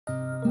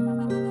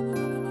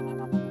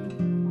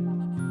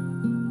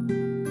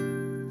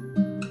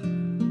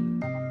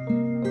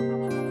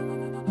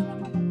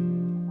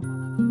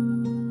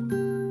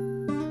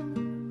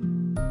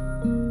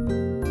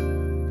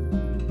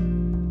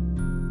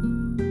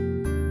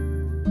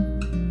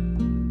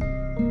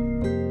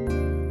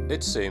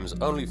It seems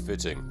only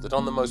fitting that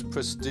on the most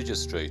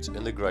prestigious street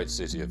in the great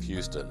city of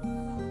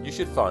Houston, you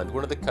should find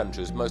one of the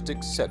country's most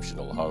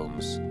exceptional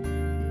homes.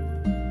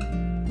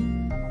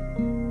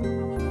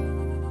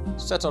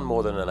 Set on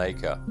more than an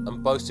acre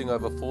and boasting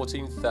over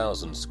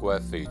 14,000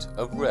 square feet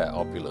of rare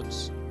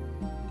opulence,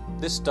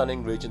 this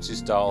stunning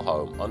Regency-style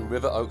home on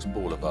River Oaks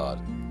Boulevard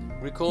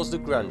recalls the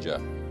grandeur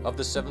of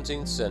the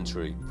 17th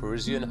century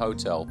Parisian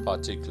Hotel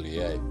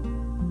Particulier.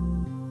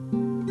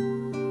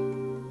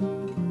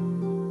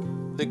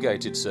 The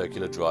gated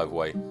circular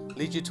driveway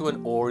leads you to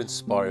an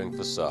awe-inspiring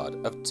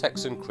facade of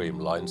Texan cream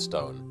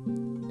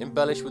limestone,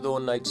 embellished with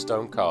ornate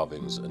stone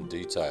carvings and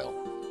detail.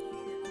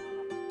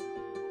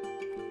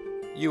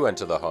 You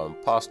enter the home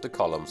past the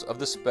columns of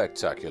the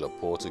spectacular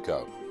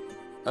portico,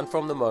 and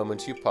from the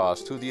moment you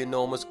pass through the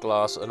enormous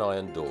glass and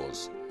iron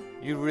doors,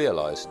 you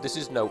realize this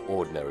is no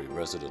ordinary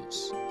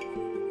residence.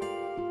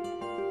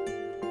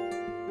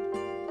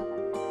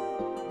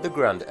 The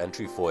grand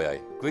entry foyer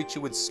greets you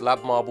with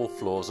slab marble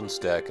floors and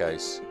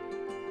staircase,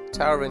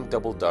 towering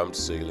double-domed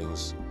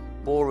ceilings,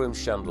 ballroom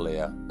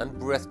chandelier, and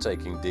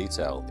breathtaking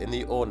detail in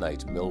the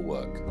ornate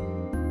millwork.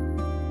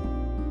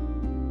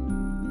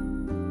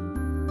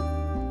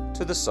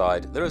 To the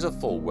side, there is a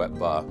full wet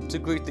bar to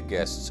greet the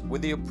guests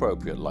with the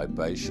appropriate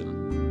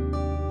libation.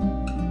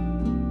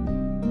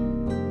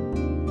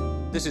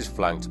 This is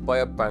flanked by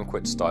a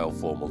banquet-style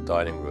formal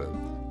dining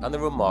room and the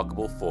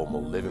remarkable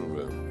formal living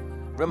room,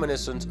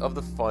 reminiscent of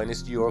the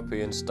finest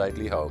European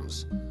stately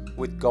homes,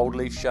 with gold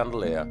leaf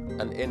chandelier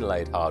and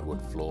inlaid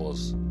hardwood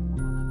floors.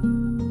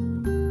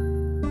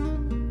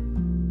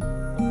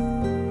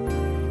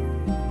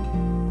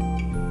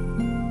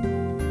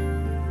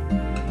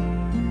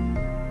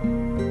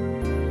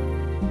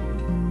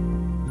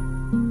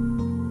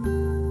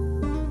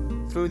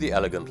 Through the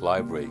elegant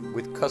library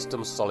with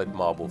custom solid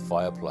marble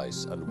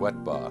fireplace and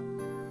wet bar,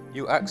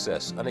 you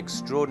access an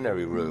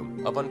extraordinary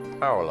room of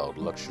unparalleled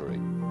luxury.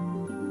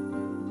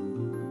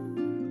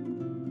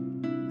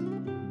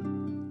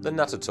 The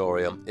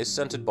natatorium is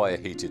centered by a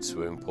heated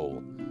swimming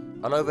pool,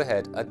 and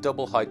overhead a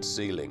double-height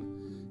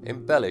ceiling,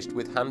 embellished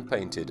with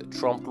hand-painted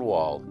trompe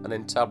l'oeil and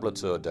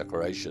entablature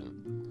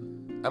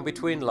decoration, and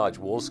between large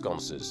wall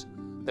sconces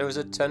there is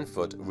a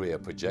 10-foot rear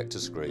projector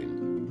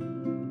screen.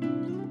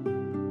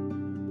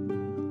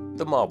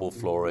 The marble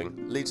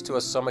flooring leads to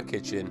a summer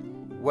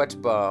kitchen,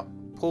 wet bar,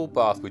 pool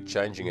bath with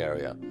changing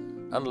area,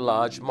 and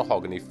large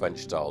mahogany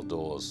French-style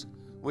doors,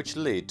 which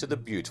lead to the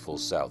beautiful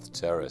south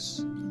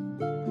terrace.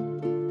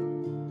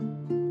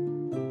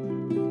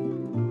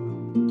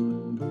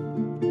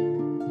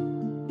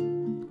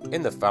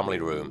 In the family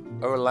room,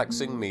 a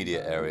relaxing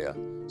media area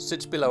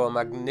sits below a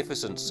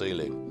magnificent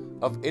ceiling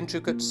of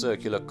intricate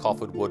circular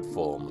coffered wood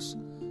forms,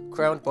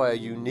 crowned by a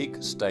unique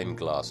stained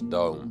glass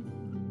dome.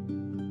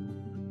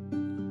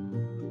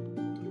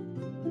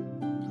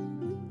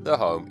 The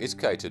home is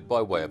catered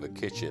by way of a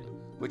kitchen,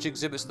 which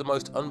exhibits the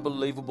most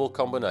unbelievable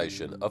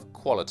combination of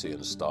quality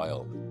and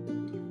style.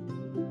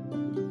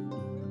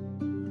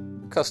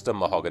 Custom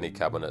mahogany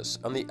cabinets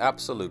and the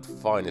absolute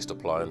finest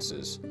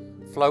appliances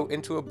flow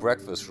into a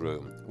breakfast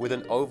room with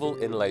an oval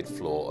inlaid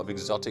floor of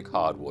exotic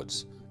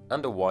hardwoods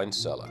and a wine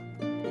cellar.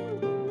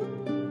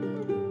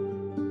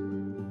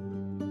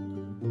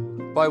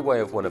 By way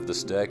of one of the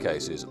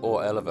staircases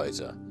or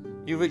elevator,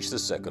 you reach the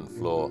second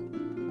floor,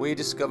 where you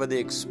discover the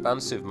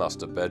expansive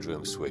master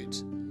bedroom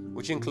suite,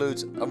 which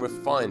includes a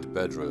refined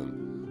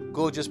bedroom,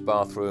 gorgeous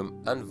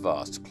bathroom, and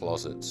vast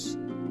closets.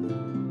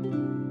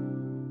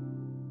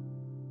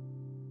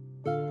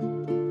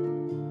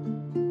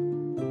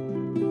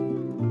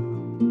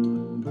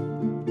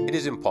 It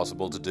is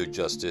impossible to do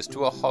justice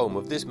to a home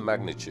of this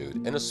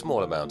magnitude in a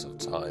small amount of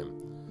time,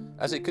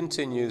 as it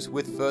continues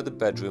with further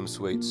bedroom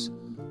suites,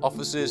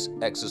 offices,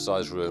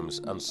 exercise rooms,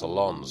 and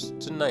salons,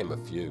 to name a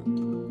few.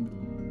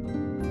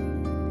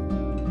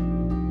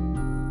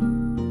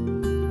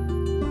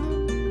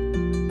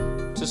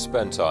 To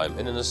spend time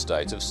in an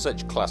estate of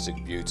such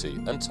classic beauty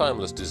and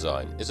timeless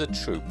design is a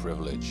true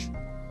privilege,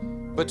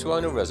 but to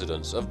own a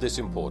residence of this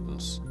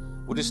importance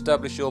would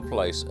establish your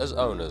place as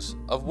owners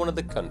of one of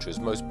the country's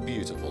most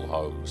beautiful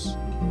homes.